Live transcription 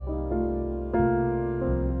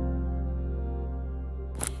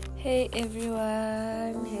Hey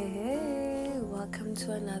everyone, hey, welcome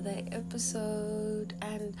to another episode.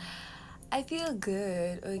 And I feel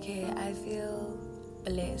good, okay? I feel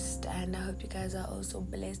blessed, and I hope you guys are also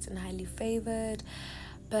blessed and highly favored.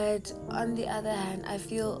 But on the other hand, I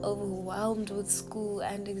feel overwhelmed with school,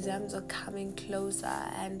 and exams are coming closer,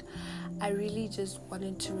 and I really just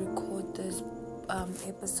wanted to record this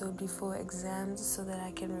episode before exams so that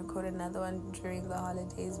I can record another one during the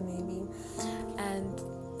holidays, maybe. And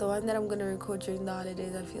the one that I'm going to record during the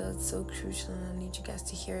holidays, I feel it's so crucial and I need you guys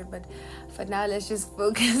to hear it. But for now, let's just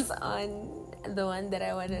focus on the one that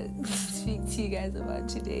I want to speak to you guys about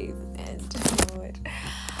today. And you know what?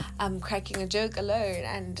 I'm cracking a joke alone,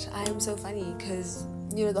 and I am so funny because,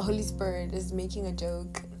 you know, the Holy Spirit is making a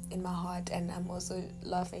joke in my heart and I'm also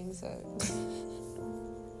laughing, so...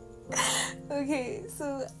 Okay,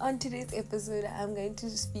 so on today's episode, I'm going to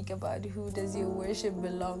speak about who does your worship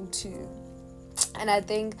belong to. And I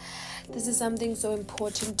think this is something so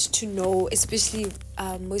important to know, especially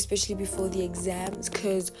before the exams,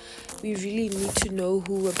 because we really need to know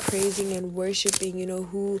who we're praising and worshiping, you know,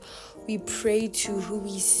 who we pray to, who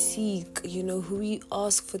we seek, you know, who we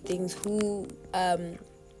ask for things, who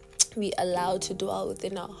we allow to dwell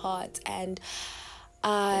within our hearts. And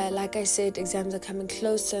like I said, exams are coming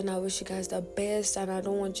closer and I wish you guys the best, and I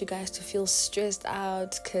don't want you guys to feel stressed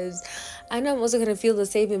out because I know I'm also going to feel the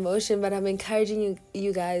same emotion, but I'm encouraging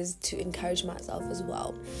you guys to encourage myself as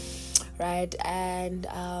well, right? And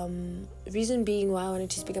reason being why I wanted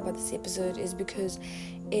to speak about this episode is because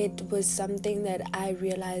it was something that I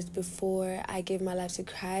realized before I gave my life to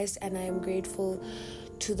Christ, and I am grateful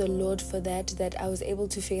to the Lord for that I was able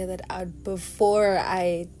to figure that out before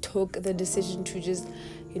I took the decision to just,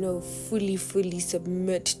 you know, fully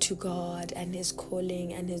submit to God and His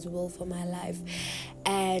calling and His will for my life.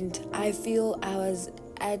 And I feel I was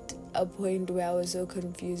at a point where I was so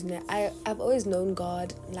confused. Now, I've always known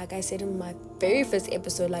God. Like I said in my very first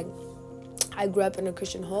episode, like, I grew up in a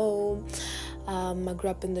Christian home. I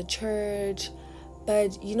grew up in the church.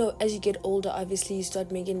 But, you know, as you get older, obviously, you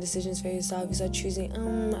start making decisions for yourself. You start choosing,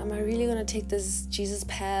 am I really going to take this Jesus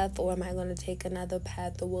path, or am I going to take another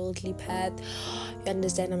path, the worldly path? You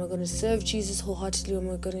understand, am I going to serve Jesus wholeheartedly, or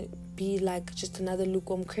am I going to be like just another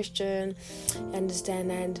lukewarm Christian? You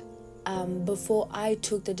understand? And before I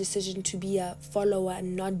took the decision to be a follower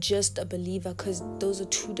and not just a believer, because those are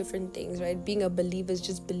two different things, right? Being a believer is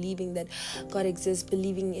just believing that God exists,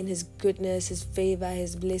 believing in His goodness, His favor,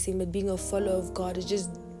 His blessing. But being a follower of God is just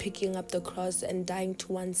picking up the cross and dying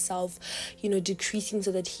to oneself, you know, decreasing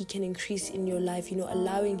so that He can increase in your life, you know,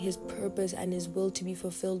 allowing His purpose and His will to be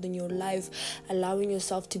fulfilled in your life, allowing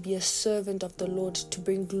yourself to be a servant of the Lord, to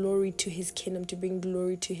bring glory to His kingdom, to bring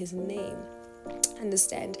glory to His name.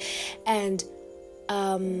 Understand? And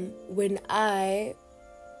when I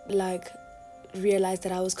realized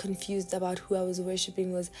that I was confused about who I was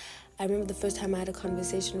worshiping, I remember the first time I had a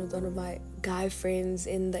conversation with one of my guy friends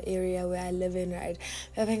in the area where I live in, right?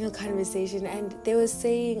 We were having a conversation and they were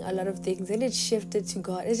saying a lot of things and it shifted to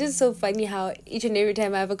God. It's just so funny how each and every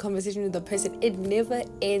time I have a conversation with a person, it never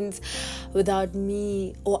ends without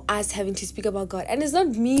me or us having to speak about God. And it's not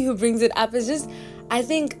me who brings it up. It's just, I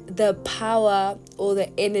think the power or the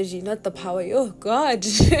energy, not the power. Oh God,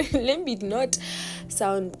 let me not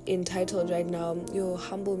sound entitled right now. You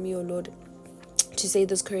humble me, oh Lord, to say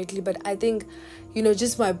this correctly, but I think, you know,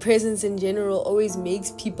 just my presence in general always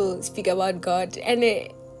makes people speak about God, and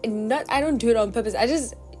I don't do it on purpose. I'm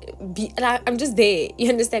just there, you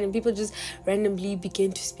understand, and people just randomly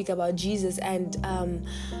begin to speak about Jesus, and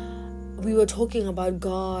we were talking about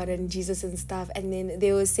God and Jesus and stuff, and then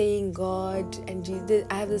they were saying God and Jesus.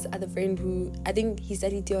 I have this other friend who I think he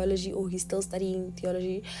studied theology, or he's still studying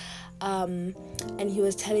theology, and he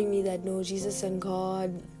was telling me that no, Jesus and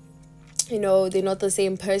God, you know, they're not the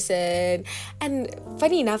same person. And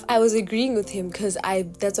funny enough, I was agreeing with him because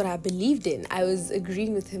that's what I believed in. I was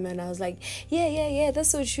agreeing with him and I was like, yeah, that's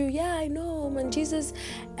so true. Yeah, I know, man, Jesus.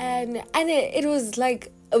 And it was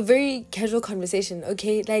like a very casual conversation,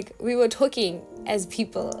 okay? Like, we were talking as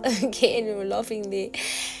people, okay? And we were laughing there.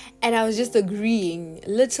 And I was just agreeing.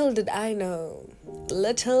 Little did I know.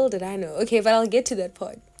 Okay, but I'll get to that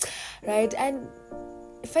part, right? And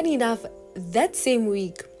funny enough, that same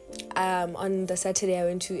week, on the Saturday I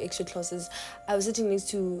went to extra classes, I was sitting next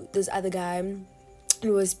to this other guy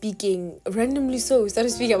who was speaking randomly. So we started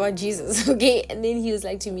speaking about Jesus, okay? And then he was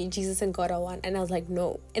like to me, Jesus and God are one. And I was like,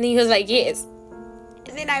 no. And then he was like, yes.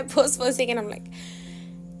 And then I paused for a second. I'm like,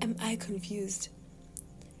 am I confused?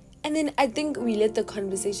 And then I think we let the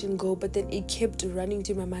conversation go, but then it kept running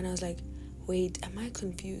through my mind. I was like, wait, am I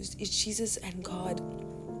confused? Is Jesus and God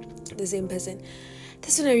the same person?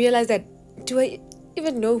 that's when I realized that, do I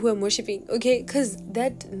even know who I'm worshiping? Okay, because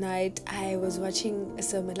that night I was watching a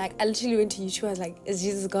sermon. Like, I literally went to YouTube. I was like, is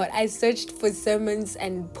Jesus God? I searched for sermons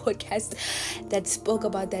and podcasts that spoke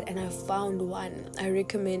about that, and I found one. I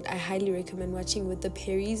highly recommend watching with the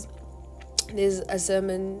Perrys. There's a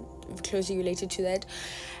sermon closely related to that,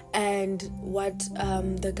 and what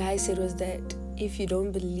the guy said was that if you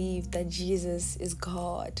don't believe that Jesus is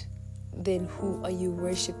God, then who are you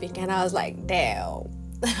worshiping? And I was like, damn.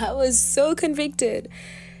 I was so convicted.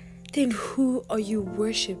 Then who are you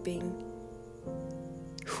worshiping?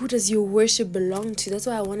 Who does your worship belong to? That's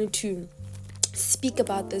why I wanted to speak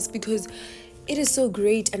about this, because it is so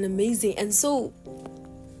great and amazing and so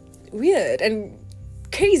weird and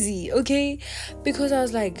crazy, okay? Because I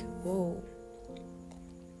was like, whoa,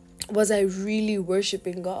 was I really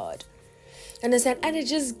worshiping God? Understand? And it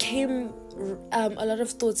just came, a lot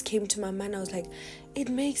of thoughts came to my mind. I was like, it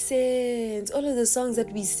makes sense. All of the songs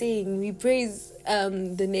that we sing, we praise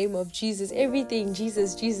the name of Jesus, everything,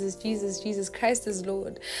 Jesus, Jesus, Jesus, Jesus Christ is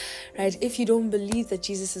Lord, right? If you don't believe that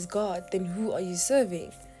Jesus is God, then who are you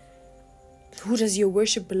serving? Who does your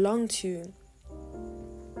worship belong to?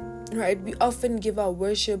 Right? We often give our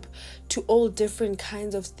worship to all different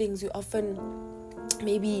kinds of things. We often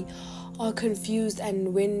maybe are confused,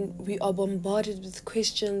 and when we are bombarded with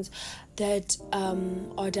questions that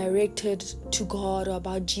are directed to God or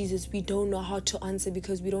about Jesus, we don't know how to answer,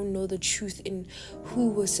 because we don't know the truth in who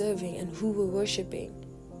we're serving and who we're worshiping.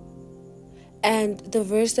 And the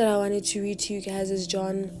verse that I wanted to read to you guys is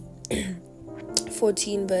John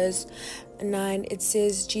 14 verse 9. It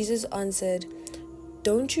says, Jesus answered,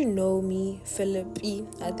 "Don't you know me, Philip?"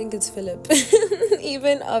 I think it's Philip.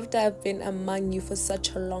 "Even after I've been among you for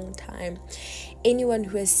such a long time. Anyone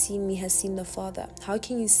who has seen me has seen the Father. How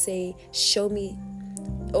can you say, show me,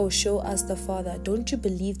 or show us the Father? Don't you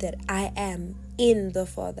believe that I am in the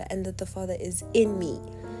Father and that the Father is in me?"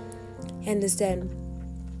 Understand?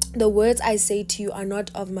 "The words I say to you are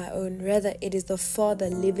not of my own. Rather, it is the Father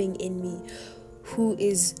living in me who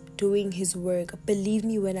is doing his work. Believe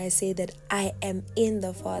me when I say that I am in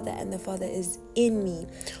the Father and the Father is in me."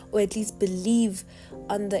 Or at least believe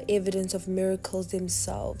on the evidence of miracles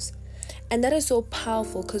themselves. And that is so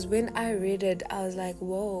powerful, because when I read it, I was like,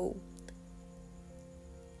 whoa.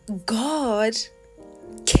 God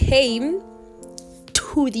came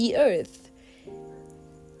to the earth,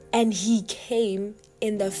 and he came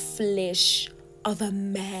in the flesh of a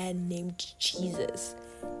man named Jesus,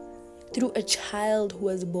 through a child who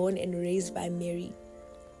was born and raised by Mary.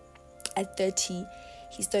 At 30,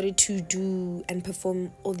 he started to do and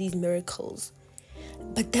perform all these miracles.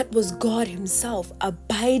 But that was God himself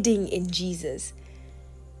abiding in Jesus.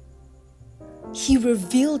 He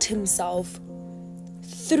revealed himself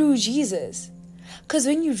through Jesus. Because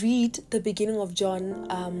when you read the beginning of John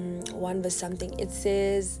 1 verse something, it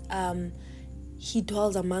says, he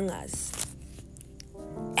dwells among us.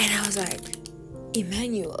 And I was like,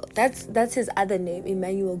 Emmanuel, that's his other name,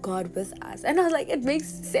 Emmanuel, God with us. And I was like, it makes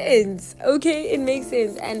sense. Okay, it makes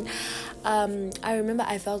sense. And I remember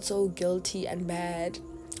I felt so guilty and bad,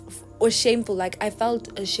 or shameful. Like, I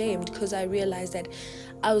felt ashamed, because I realized that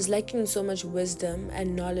I was lacking so much wisdom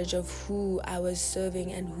and knowledge of who I was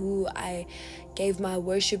serving and who I gave my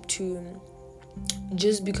worship to,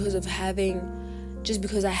 just because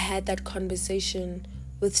I had that conversation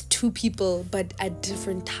with two people, but at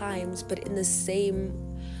different times, but in the same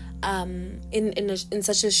in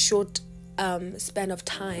such a short span of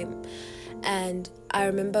time. And I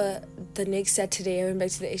remember the next Saturday I went back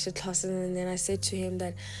to the extra classes, and then I said to him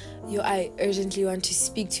that, I urgently want to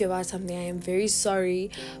speak to you about something. I am very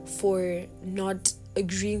sorry for not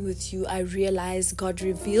agreeing with you. I realized God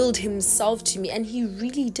revealed himself to me, and he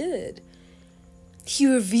really did. He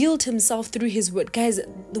revealed himself through his word. Guys,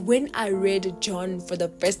 when I read John for the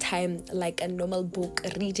first time, like a normal book,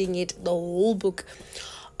 reading it, the whole book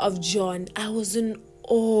of John, I was in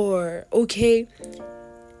awe, okay?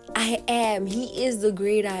 He is the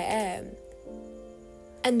great I am.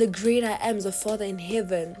 And the great I am is the Father in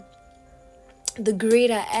heaven. The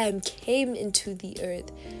great I am came into the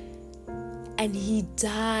earth, and he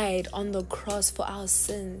died on the cross for our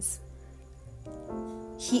sins.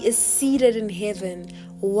 He is seated in heaven,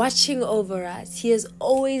 watching over us. He has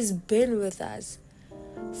always been with us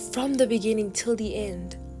from the beginning till the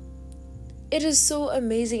end. It is so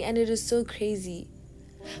amazing, and it is so crazy.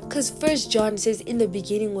 Because 1 John says, in the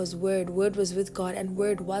beginning was Word was with God, and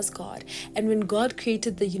Word was God. And when God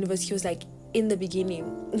created the universe, he was like, in the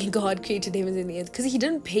beginning, God created heavens and the earth. Because he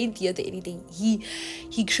didn't paint the earth or anything.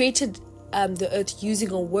 He created the earth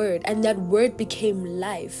using a word, and that word became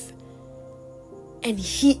life. And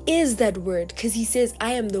he is that word, because he says,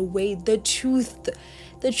 I am the way, the truth.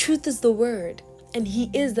 The truth is the word. And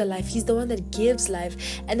he is the life. He's the one that gives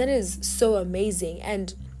life. And that is so amazing.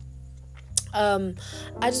 And I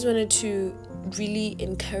just wanted to really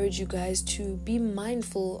encourage you guys to be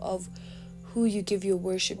mindful of who you give your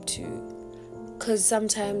worship to. Because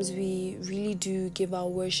sometimes we really do give our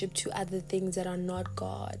worship to other things that are not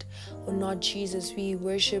God or not Jesus. We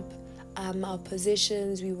worship our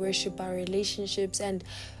positions, we worship our relationships, and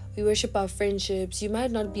we worship our friendships. You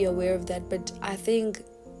might not be aware of that, but I think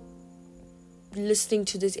listening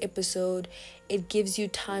to this episode, it gives you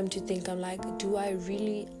time to think. I'm like, do I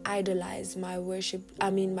really idolize my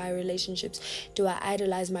my relationships? Do I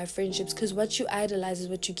idolize my friendships? Because what you idolize is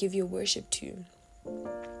what you give your worship to.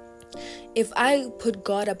 If I put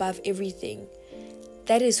God above everything,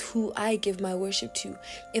 that is who I give my worship to.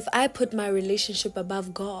 If I put my relationship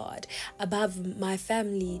above God, above my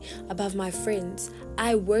family, above my friends,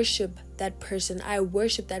 I worship that person. I've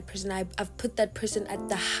put that person at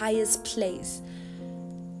the highest place.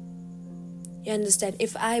 You understand?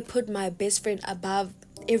 If I put my best friend above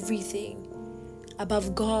everything,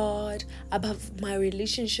 above God, above my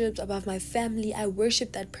relationships, above my family, I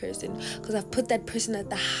worship that person because I've put that person at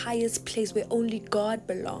the highest place where only God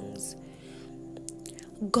belongs.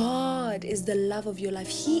 God is the love of your life.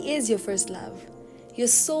 He is your first love. Your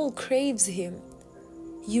soul craves him.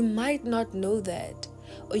 You might not know that,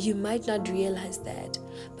 or you might not realize that,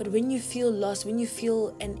 but when you feel lost, when you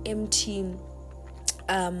feel an empty,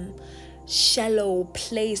 shallow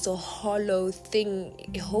place or hollow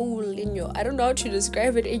thing, a hole in your, I don't know how to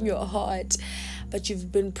describe it, in your heart, but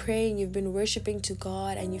you've been praying, you've been worshiping to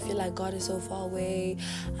God, and you feel like God is so far away.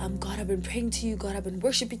 God, I've been praying to you. God, I've been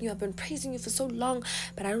worshiping you. I've been praising you for so long,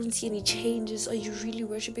 but I don't see any changes. Are you really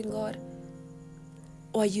worshiping God?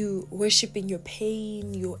 Or are you worshiping your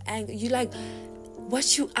pain, your anger? You like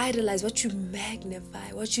what you idolize, what you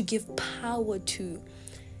magnify, what you give power to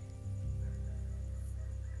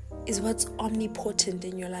is what's omnipotent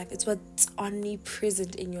in your life. It's what's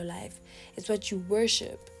omnipresent in your life. It's what you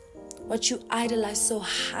worship. What you idolize so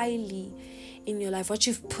highly in your life, what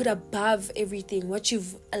you've put above everything, what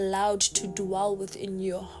you've allowed to dwell within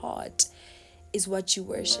your heart is what you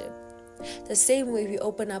worship. The same way we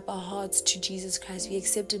open up our hearts to Jesus Christ, we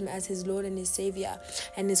accept him as his Lord and his Savior,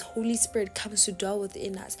 and his Holy Spirit comes to dwell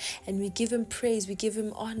within us, and we give him praise, we give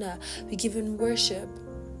him honor, we give him worship.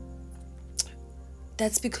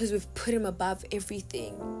 That's because we've put him above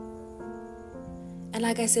everything. And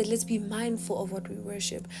like I said, let's be mindful of what we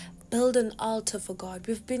worship. Build an altar for God.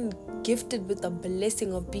 We've been gifted with the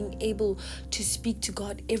blessing of being able to speak to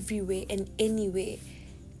God everywhere and anywhere.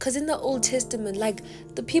 Because in the Old Testament, like,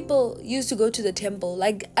 the people used to go to the temple.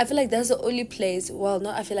 Like, I feel like that's the only place, well,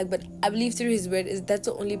 not I feel like, but I believe through his word, that's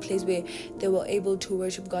the only place where they were able to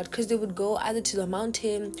worship God. Because they would go either to the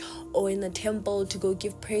mountain or in the temple to go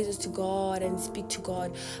give praises to God and speak to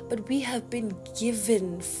God. But we have been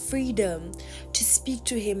given freedom to speak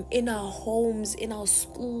to him in our homes, in our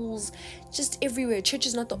schools, just everywhere. Church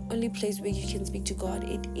is not the only place where you can speak to God.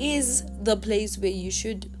 It is the place where you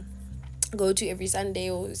should go to every Sunday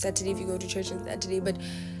or Saturday if you go to church on Saturday, but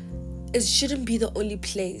it shouldn't be the only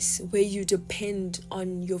place where you depend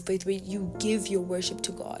on your faith, where you give your worship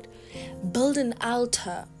to God. Build an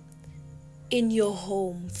altar in your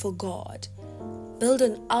home for God. Build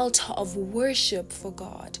an altar of worship for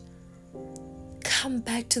God. Come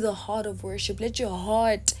back to the heart of worship. Let your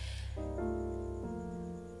heart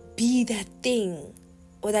be that thing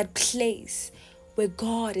or that place where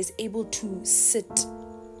God is able to sit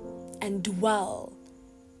and dwell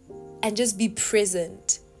and just be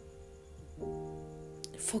present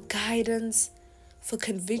for guidance, for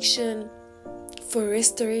conviction, for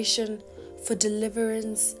restoration, for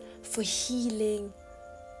deliverance, for healing,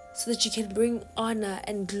 so that you can bring honor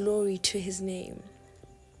and glory to his name.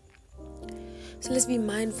 So let's be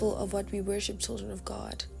mindful of what we worship, children of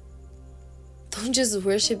God. Don't just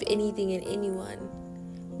worship anything and anyone.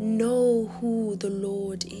 Know who the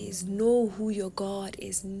Lord is. Know who your God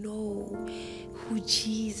is. Know who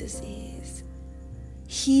Jesus is.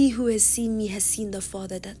 He who has seen me has seen the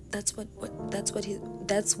Father. That's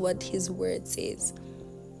what his word says.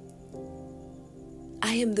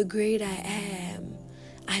 I am the great I am.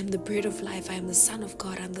 I am the bread of life. I am the Son of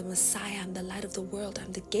God. I am the Messiah. I am the light of the world. I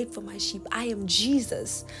am the gate for my sheep. I am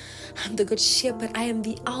Jesus. I am the good shepherd. I am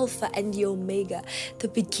the Alpha and the Omega, the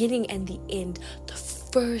beginning and the end, the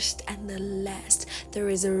first and the last, the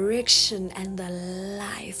resurrection and the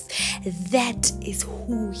life. That is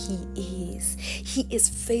who he is. He is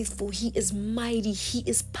faithful. He is mighty. He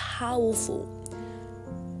is powerful.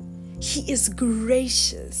 He is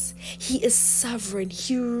gracious. He is sovereign.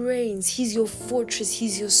 He reigns. He's your fortress.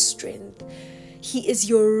 He's your strength. He is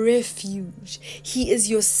your refuge. He is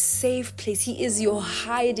your safe place. He is your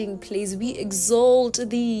hiding place. We exalt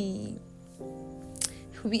thee.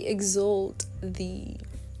 We exalt thee.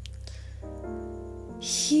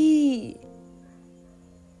 He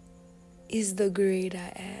is the great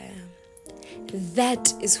I am.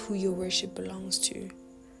 That is who your worship belongs to.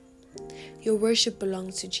 Your worship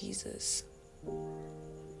belongs to Jesus.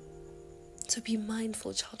 So be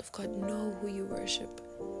mindful, child of God. Know who you worship.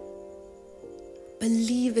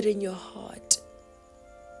 Believe it in your heart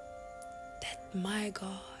that my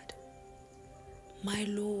God, my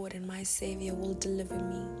Lord and my Savior will deliver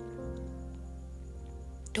me.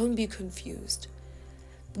 Don't be confused.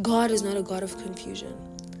 God is not a God of confusion.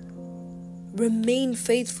 Remain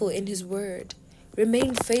faithful in His word.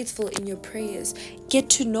 Remain faithful in your prayers. Get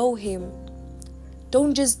to know Him.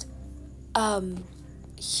 Don't just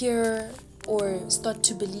hear or start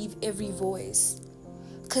to believe every voice,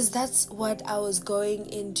 because that's what I was going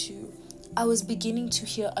into. I was beginning to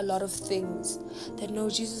hear a lot of things that no,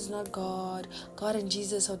 Jesus is not God. God and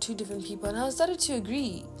Jesus are two different people, and I started to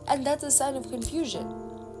agree, and that's a sign of confusion.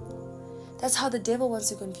 That's how the devil wants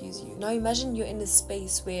to confuse you. Now imagine you're in a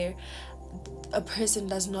space where a person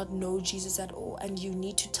does not know Jesus at all, and you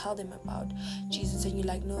need to tell them about Jesus, and you're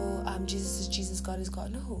like, no, Jesus is Jesus, God is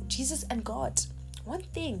God. No, Jesus and God, one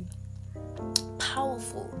thing.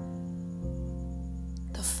 Powerful.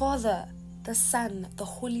 The Father, the Son, the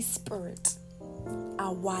Holy Spirit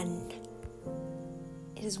are one.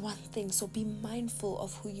 It is one thing. So be mindful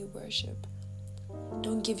of who you worship.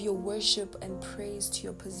 Don't give your worship and praise to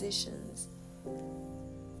your positions,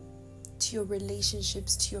 to your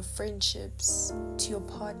relationships, to your friendships, to your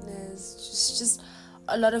partners. Just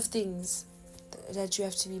a lot of things that you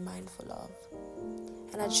have to be mindful of.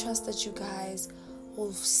 And I trust that you guys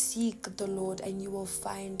will seek the Lord and you will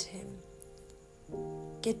find Him.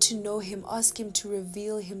 Get to know Him. Ask Him to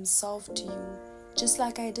reveal Himself to you, just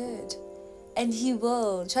like I did. And He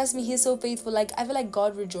will. Trust me, He's so faithful. Like, I feel like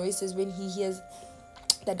God rejoices when He hears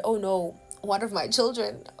that, oh no, one of my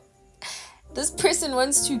children, this person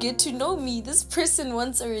wants to get to know me. This person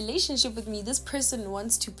wants a relationship with me. This person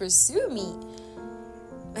wants to pursue me.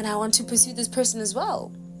 And I want to pursue this person as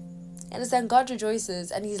well. Understand? God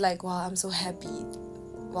rejoices and He's like, wow, I'm so happy.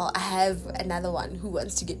 Well, I have another one who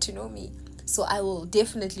wants to get to know me. So I will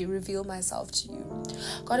definitely reveal myself to you.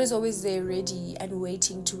 God is always there ready and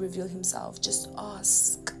waiting to reveal Himself. Just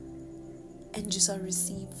ask and you shall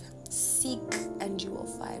receive. Seek and you will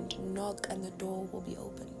find. Knock and the door will be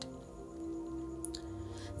opened.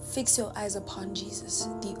 Fix your eyes upon Jesus,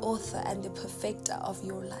 the author and the perfecter of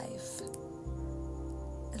your life.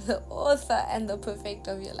 The author and the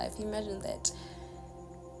perfecter of your life. Imagine that.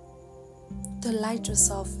 Delight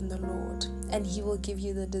yourself in the Lord, and He will give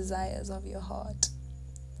you the desires of your heart.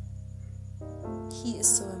 He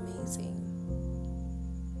is so amazing.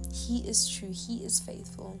 He is true. He is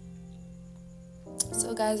faithful.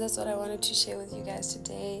 So guys, that's what I wanted to share with you guys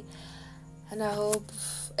today. And I hope,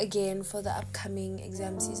 again, for the upcoming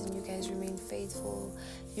exam season, you guys remain faithful.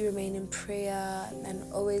 You remain in prayer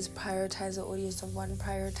and always prioritize the audience of one.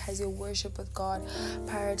 Prioritize your worship with God.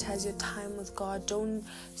 Prioritize your time with God. Don't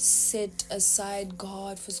set aside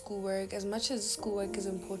God for schoolwork. As much as schoolwork is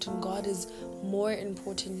important, God is more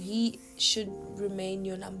important. He should remain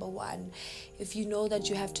your number one. If you know that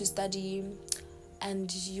you have to study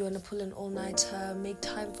and you want to pull an all-nighter, make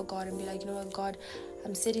time for God and be like, you know what, God,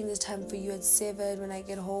 I'm setting this time for you at 7. When I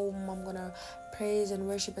get home, I'm going to praise and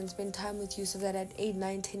worship and spend time with you so that at 8,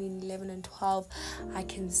 9, 10, 11, and 12, I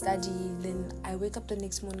can study. Then I wake up the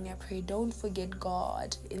next morning, I pray. Don't forget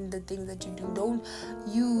God in the things that you do. Don't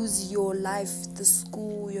use your life, the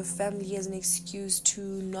school, your family as an excuse to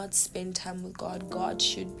not spend time with God. God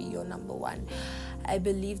should be your number one. I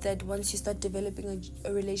believe that once you start developing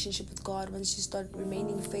a relationship with God, once you start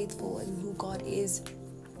remaining faithful in who God is,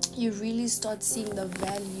 you really start seeing the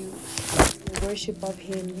value in the worship of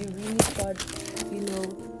Him. You really start,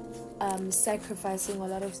 sacrificing a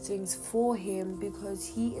lot of things for Him, because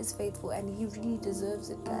He is faithful and He really deserves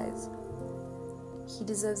it, guys. He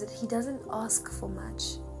deserves it. He doesn't ask for much.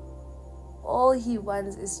 All He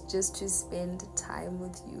wants is just to spend time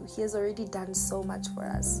with you. He has already done so much for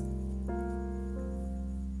us.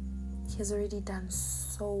 He has already done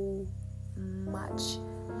so much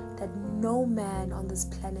that no man on this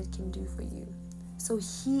planet can do for you. So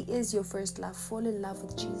He is your first love. Fall in love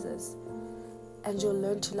with Jesus and you'll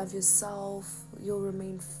learn to love yourself. You'll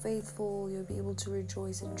remain faithful. You'll be able to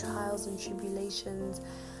rejoice in trials and tribulations.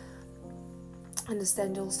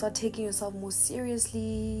 understand, you'll start taking yourself more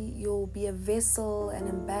seriously. You'll be a vessel, an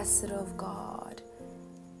ambassador of God,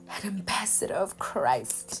 an ambassador of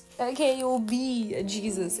Christ. Okay, you'll be a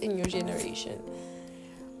Jesus in your generation,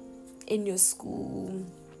 in your school,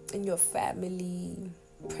 in your family,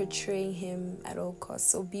 portraying him at all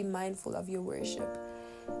costs. So be mindful of your worship.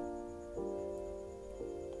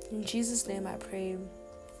 In Jesus' name I pray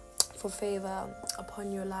for favor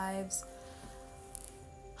upon your lives.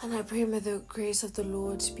 And I pray may the grace of the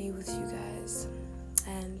Lord be with you guys.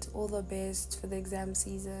 And all the best for the exam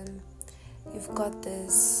season. You've got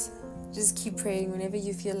this. Just keep praying. Whenever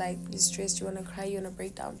you feel like you're stressed, you want to cry, you want to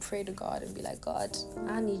break down, pray to God and be like, God,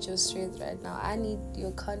 I need your strength right now. I need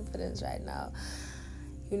your confidence right now.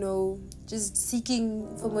 You know, just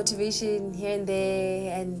seeking for motivation here and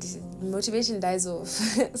there, and motivation dies off.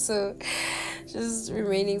 So just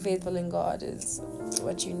remaining faithful in God is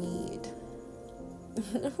what you need.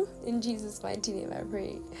 In Jesus' mighty name I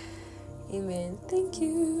pray. Amen. Thank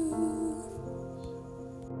you.